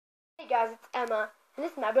Hey guys, it's Emma, and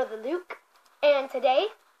this is my brother Luke, and today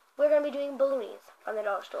we're going to be doing balloonies from the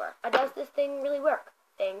dollar store. A does this thing really work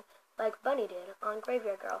thing, like Bunny did on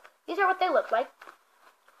Graveyard Girl. These are what they look like.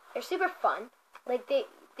 They're super fun. Like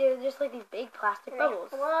they're just like these big plastic bubbles.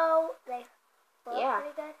 They flow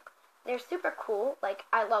pretty good. They're super cool. Like,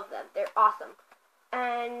 I love them. They're awesome.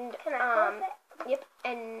 And Can I close it? Yep.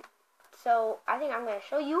 And so I think I'm going to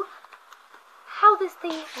show you how this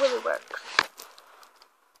thing really works.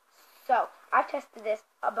 So, I've tested this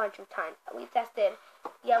a bunch of times. We've tested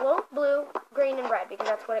yellow, blue, green, and red because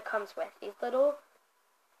that's what it comes with. These little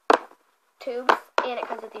tubes, and it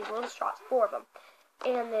comes with these little straws, 4 of them.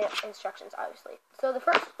 And the instructions, obviously. So, the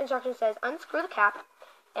first instruction says, unscrew the cap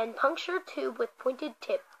and puncture tube with pointed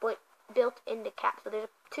tip built into cap. So,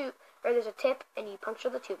 there's a tip, and you puncture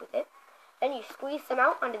the tube with it. Then you squeeze some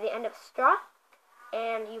out onto the end of the straw,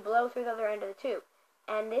 and you blow through the other end of the tube.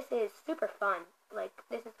 And this is super fun. Like,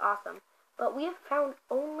 this is awesome. But we have found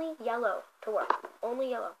only yellow to work. Only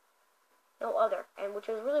yellow. No other. And which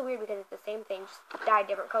is really weird because it's the same thing, just dyed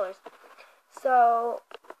different colors. So,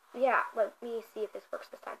 yeah, let me see if this works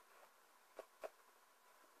this time.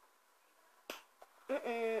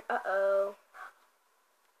 Uh-oh.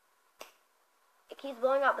 It keeps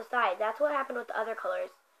blowing out the side. That's what happened with the other colors.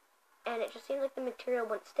 And it just seems like the material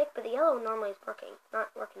wouldn't stick, but the yellow normally is working. It's not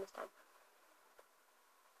working this time.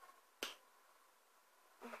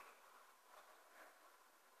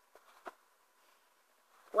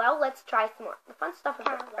 Well, let's try some more. The fun stuff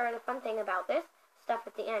the fun thing about this stuff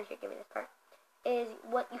at the end, here, give me this part, is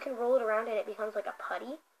what you can roll it around and it becomes like a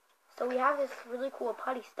putty. So we have this really cool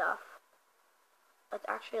putty stuff. It's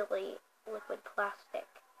actually liquid plastic.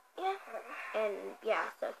 Yeah. And yeah,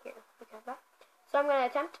 so here we have that. So I'm going to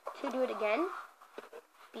attempt to do it again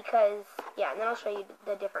because, yeah, and then I'll show you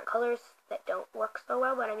the different colors that don't work so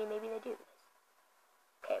well, but I mean, maybe they do.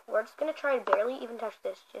 Okay, we're just going to try to barely even touch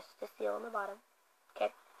this just to seal on the bottom. Okay,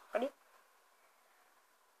 ready?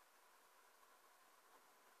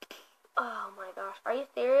 Oh my gosh, are you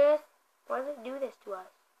serious? Why does it do this to us?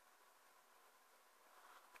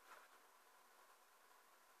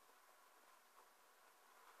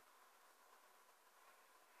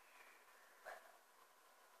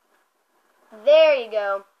 There you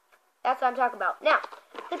go. That's what I'm talking about. Now,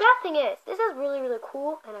 the bad thing is, this is really, really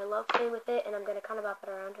cool, and I love playing with it, and I'm going to kind of bop it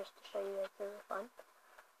around just to show you it's really fun.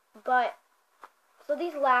 But, so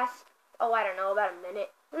these last, I don't know, about a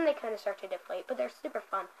minute. Then they kind of start to deflate, but they're super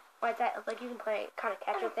fun. Why is that? It's like you can play, kind of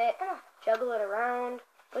catch with it, juggle it around.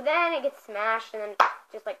 But then it gets smashed, and then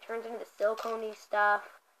just like turns into the silicone-y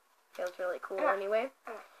stuff. Feels really cool anyway.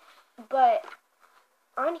 But,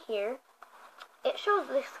 on here, it shows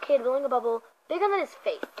this kid blowing a bubble bigger than his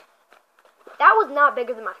face. That was not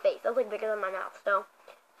bigger than my face. That was like bigger than my mouth. So,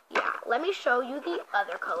 yeah. Let me show you the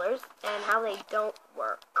other colors and how they don't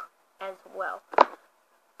work as well.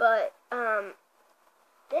 But,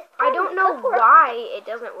 I don't know why it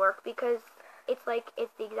doesn't work because it's like,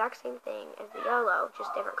 it's the exact same thing as the yellow,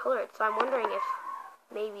 just different colored. So I'm wondering if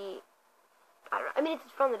maybe, I don't know. I mean,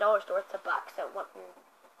 it's from the dollar store. It's $1, so what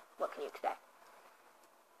can you expect?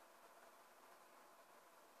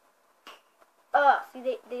 See,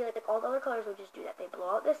 they like all the other colors will just do that. They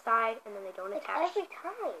blow out this side, and then they don't attach. Every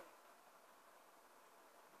time.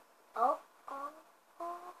 Oh,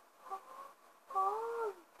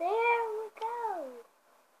 there we go.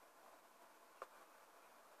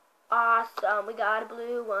 Awesome, we got a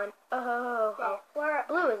blue one.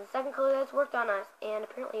 Blue is the second color that's worked on us, and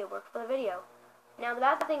apparently it worked for the video. Now, the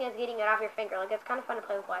bad thing is getting it off your finger. Like, it's kind of fun to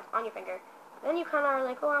play with while it's on your finger. Then you kind of are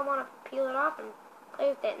like, oh, I want to peel it off and play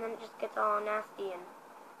with it, and then it just gets all nasty and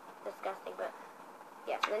disgusting. But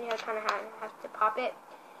yeah, so then you kind of have to pop it.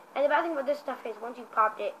 And the bad thing about this stuff is once you've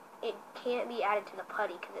popped it, it can't be added to the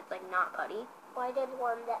putty because it's like not putty. Why did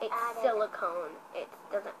one that it's added? Silicone. It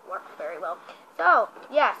doesn't work very well. So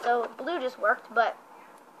yeah, so blue just worked, but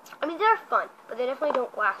I mean they're fun, but they definitely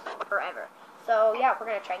don't last forever. So yeah, we're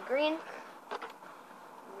gonna try green.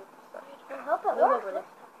 I hope it works.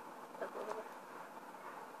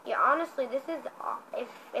 Yeah, honestly, this is,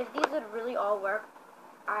 if these would really all work,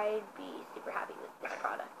 I'd be super happy with this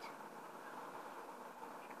product.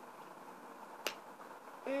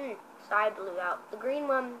 Side blew out. The green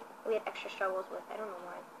one, we had extra struggles with. I don't know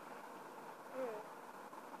why.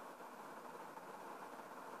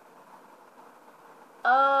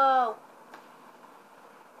 Oh.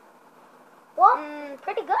 Well,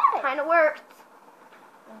 pretty good. Kind of worked.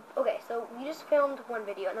 Okay, so we just filmed one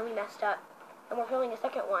video, and then we messed up. And we're filming a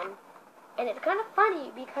second one, and it's kind of funny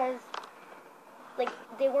because, like,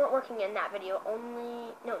 they weren't working in that video.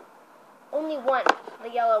 Only one, the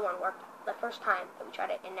yellow one worked. the first time that we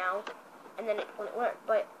tried it, and then when it worked.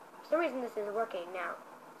 But for some reason this isn't working now.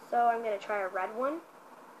 So I'm going to try a red one.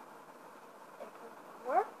 It doesn't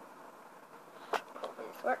work. Hopefully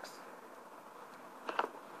this works. And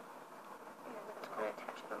I'm just going to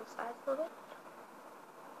attach it on the sides a little bit.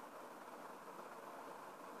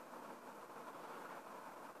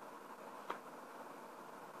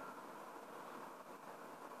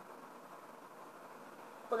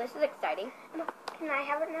 Well, this is exciting. Can I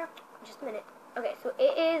have it now? Just a minute. Okay, so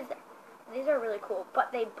these are really cool,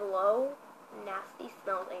 but they blow nasty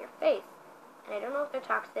smells in your face. And I don't know if they're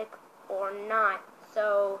toxic or not,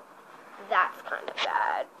 so that's kind of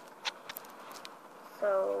bad.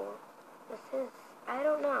 So, this is, I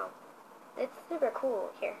don't know. It's super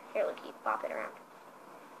cool. Here, Lucky, pop it around.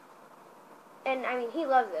 And, I mean, he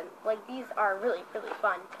loves them. Like, these are really, really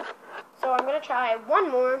fun. So, I'm going to try one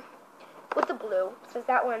more with the blue, since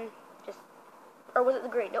that one just, or was it the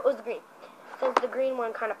green? No, it was the green. Since the green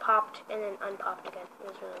one kind of popped and then unpopped again. It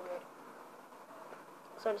was really weird.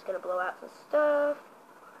 So I'm just going to blow out some stuff.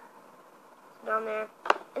 It's down there.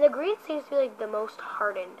 And the green seems to be like the most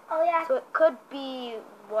hardened. Oh, yeah. So it could be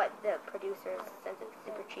what the producers, since it's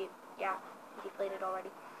super cheap. Yeah, deflated already.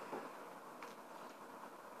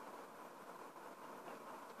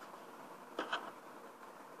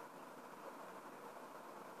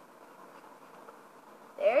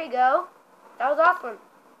 There you go. That was awesome.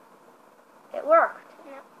 It worked.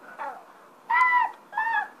 No. Oh.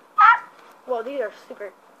 Well, these are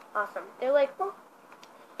super awesome. They're like, well,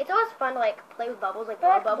 it's always fun to like play with bubbles, like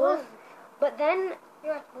blow bubbles. But then,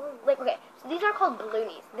 like, okay, so these are called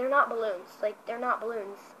balloonies. They're not balloons. Like, they're not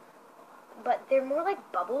balloons. But they're more like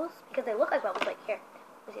bubbles because they look like bubbles. Like, here,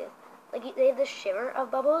 let's see this. Like, they have this shimmer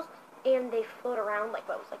of bubbles and they float around like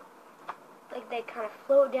bubbles. Like they kind of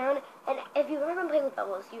float down. And if you've ever been playing with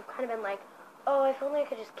bubbles, you've kind of been like, oh, if only I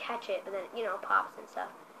could just catch it, but then, you know, pops and stuff.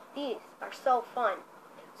 These are so fun.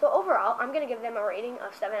 So overall, I'm going to give them a rating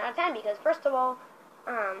of 7 out of 10 because, first of all,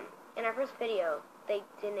 in our first video, they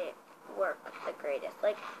didn't work the greatest.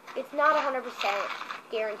 Like, it's not 100%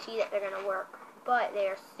 guarantee that they're going to work, but they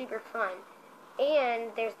are super fun.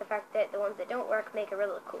 And there's the fact that the ones that don't work make a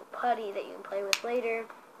really cool putty that you can play with later.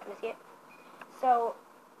 Can you see it? So,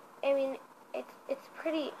 I mean, it's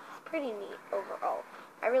pretty neat overall.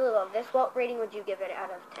 I really love this. What rating would you give it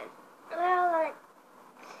out of 10? Well, like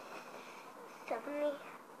 70.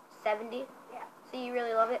 70? Yeah. So you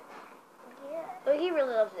really love it? Yeah. So he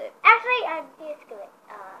really loves it. Actually, I'd just give it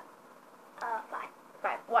 5.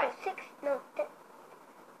 5. Why? 6. No. 10.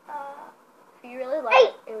 If you really love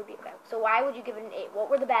 8. it would be 5. So why would you give it an 8? What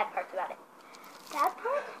were the bad parts about it? Bad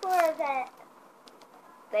parts were that.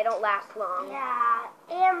 They don't last long. Yeah,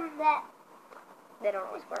 and that. They don't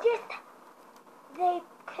always work. Just they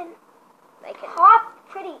can pop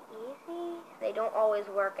pretty easy. They don't always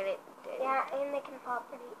work, and yeah, and they can pop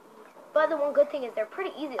pretty easy. But the one good thing is they're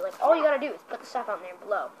pretty easy. Like, all you gotta do is put the stuff on there and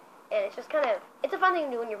blow. And it's just kind of, it's a fun thing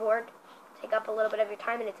to do when you're bored. Take up a little bit of your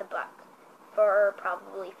time, and it's $1 for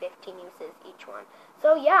probably 15 uses each one.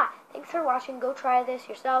 So yeah, thanks for watching. Go try this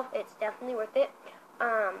yourself. It's definitely worth it.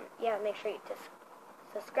 Yeah, make sure you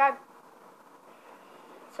subscribe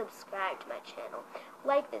to my channel,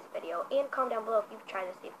 like this video, and comment down below if you've tried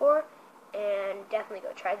this before, and definitely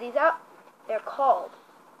go try these out. They're called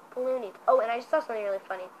Balloonies. Oh, and I just saw something really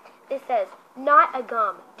funny. It says, not a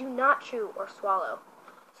gum, do not chew or swallow.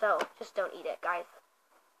 So, just don't eat it, guys.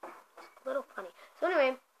 It's a little funny. So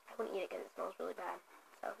anyway, I wouldn't eat it because it smells really bad.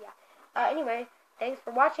 So, yeah. Anyway, thanks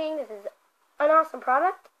for watching. This is an awesome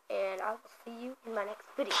product, and I will see you in my next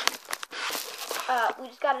video. We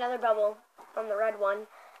just got another bubble from the red one.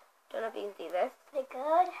 Don't know if you can see this. Pretty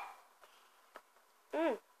good.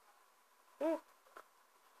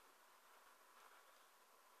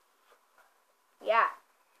 Yeah.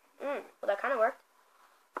 Well, that kind of worked.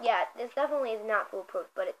 Yeah, this definitely is not foolproof,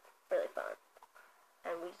 but it's really fun.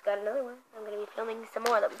 And we just got another one. I'm going to be filming some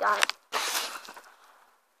more that we got.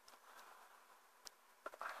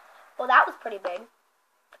 Well, that was pretty big.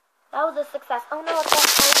 That was a success. Oh, no, it's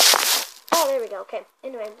that. Oh, there we go. Okay.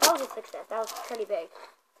 Anyway, that was a success. That was pretty big.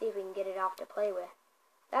 See if we can get it off to play with.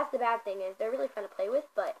 That's the bad thing is they're really fun to play with,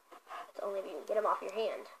 but it's only if you can get them off your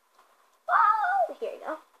hand. Whoa! Here you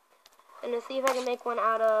go. And let's see if I can make one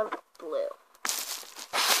out of blue.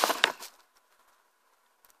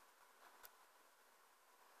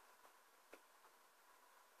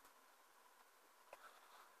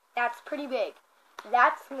 That's pretty big.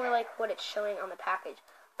 That's more like what it's showing on the package.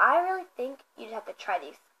 I really think you'd have to try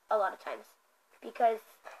these a lot of times because,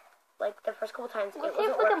 like, the first couple times it wasn't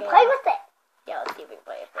working. Let's see if we can play with it. Yeah, let's see if we can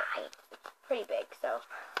play with it. It's pretty big, so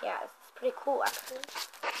yeah, it's pretty cool actually.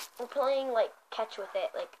 we're playing like catch with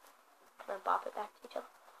it, like kind of bop it back to each other.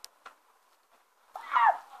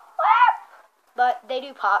 But they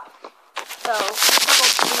do pop, so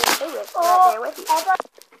right with you.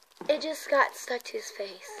 It just got stuck to his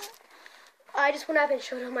face. I just went up and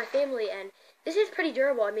showed it to my family, and this is pretty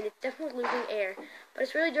durable. I mean, it's definitely losing air, but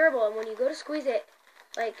it's really durable, and when you go to squeeze it,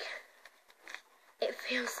 like, it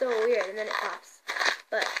feels so weird, and then it pops.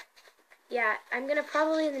 But yeah, I'm going to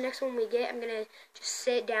probably, in the next one we get, I'm going to just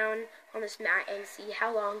sit down on this mat and see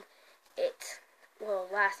how long it will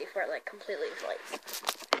last before it, like, completely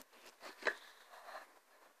inflates.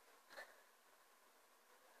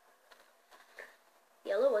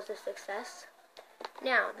 Yellow was a success.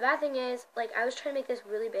 Now, the bad thing is, like, I was trying to make this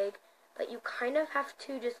really big, but you kind of have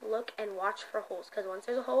to just look and watch for holes, because once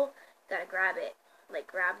there's a hole, you gotta grab it. Like,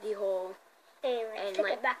 grab the hole and stick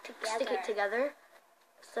like, it back together. stick it together.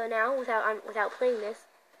 So now, without playing this,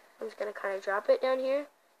 I'm just going to kind of drop it down here.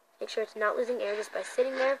 Make sure it's not losing air just by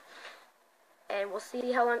sitting there. And we'll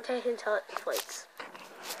see how long it takes until it inflates.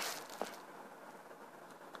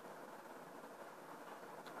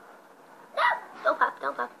 Don't pop,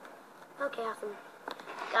 don't pop. Okay, awesome.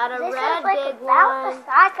 Got a this red is like big about one. the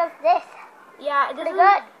size of this. Yeah, this Pretty is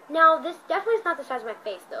good. Now, this definitely is not the size of my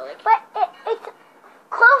face, though. Like, But it's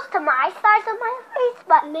close to my size of my face,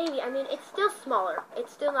 but maybe. I mean, it's still smaller.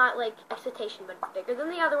 It's still not, like, excitation, but it's bigger than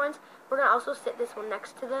the other ones. We're going to also sit this one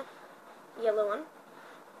next to the yellow one.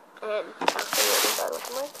 And I'll show you what these are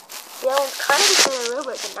looking like. The yellow one's kind of becoming a little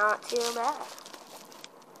bit, but not too bad.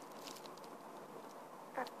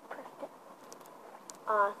 I pushed it.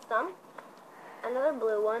 Awesome. Another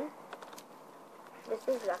blue one. This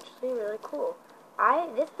is actually really cool.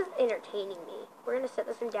 This is entertaining me. We're going to set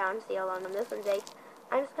this one down and see how long this one takes.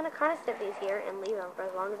 I'm just going to kind of set these here and leave them for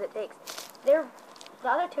as long as it takes. The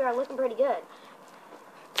other two are looking pretty good.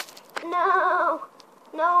 No!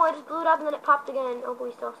 No, I just blew it up and then it popped again. Oh,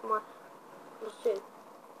 we still have some more. Let's see.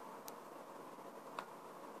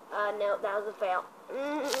 No, that was a fail.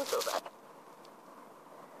 So bad.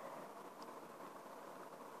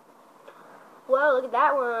 Whoa, look at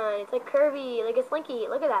that one. It's like curvy, like a slinky.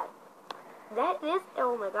 Look at that. That is,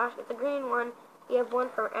 oh my gosh, it's a green one. We have one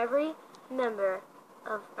from every member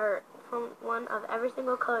of, or from one of every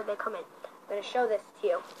single color they come in. I'm going to show this to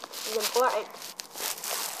you. This is important.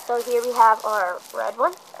 So here we have our red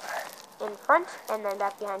one in front, and then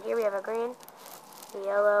back behind here we have a green, the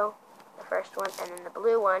yellow, the first one, and then the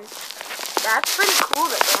blue one. That's pretty cool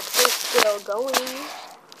that they're actually still going.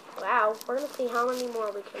 Wow, we're going to see how many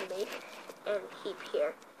more we can make and keep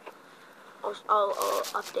here. I'll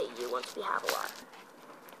update you once we have a lot.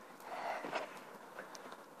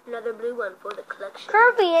 Another blue one for the collection.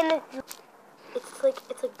 Curvy and it's like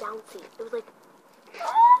bouncy. It was like,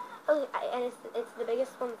 okay, and it's the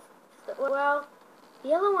biggest one. Well, the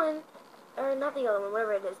yellow one, or not the yellow one,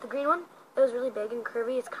 whatever it is, the green one. It was really big and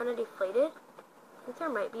curvy. It's kind of deflated. I think there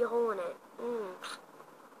might be a hole in it.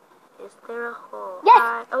 Is there a hole?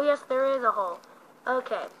 Yes. Oh yes, there is a hole.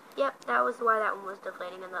 Okay. Yep, that was why that one was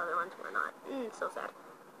deflating and the other ones were not. So sad.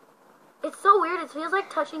 It's so weird. It feels like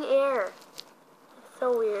touching air. It's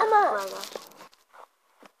so weird. Oh my gosh.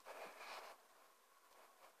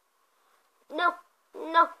 No.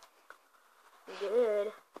 No.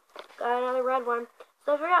 Good. Got another red one.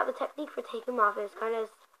 So I figured out the technique for taking them off is kind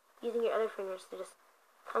of using your other fingers to just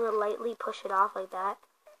kind of lightly push it off like that.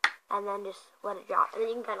 And then just let it drop. And then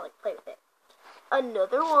you can kind of like play with it.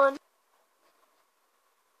 Another one.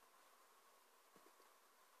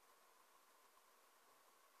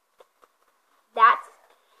 That's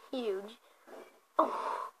huge.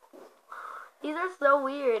 Oh. These are so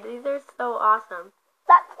weird. These are so awesome.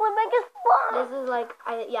 that's the biggest one. This is like,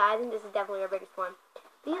 I think this is definitely our biggest one.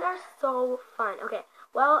 These are so fun. Okay,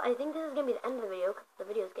 well, I think this is going to be the end of the video because the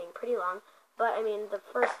video is getting pretty long. But, I mean, the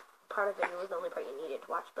first part of the video was the only part you needed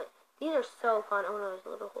to watch. But these are so fun. Oh, no, there's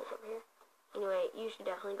little holes over here. Anyway, you should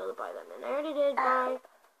definitely go buy them. And I already did buy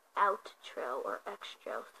Outro or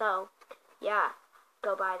Extra. So, yeah,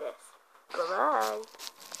 go buy this. Bye-bye.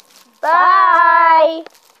 Bye.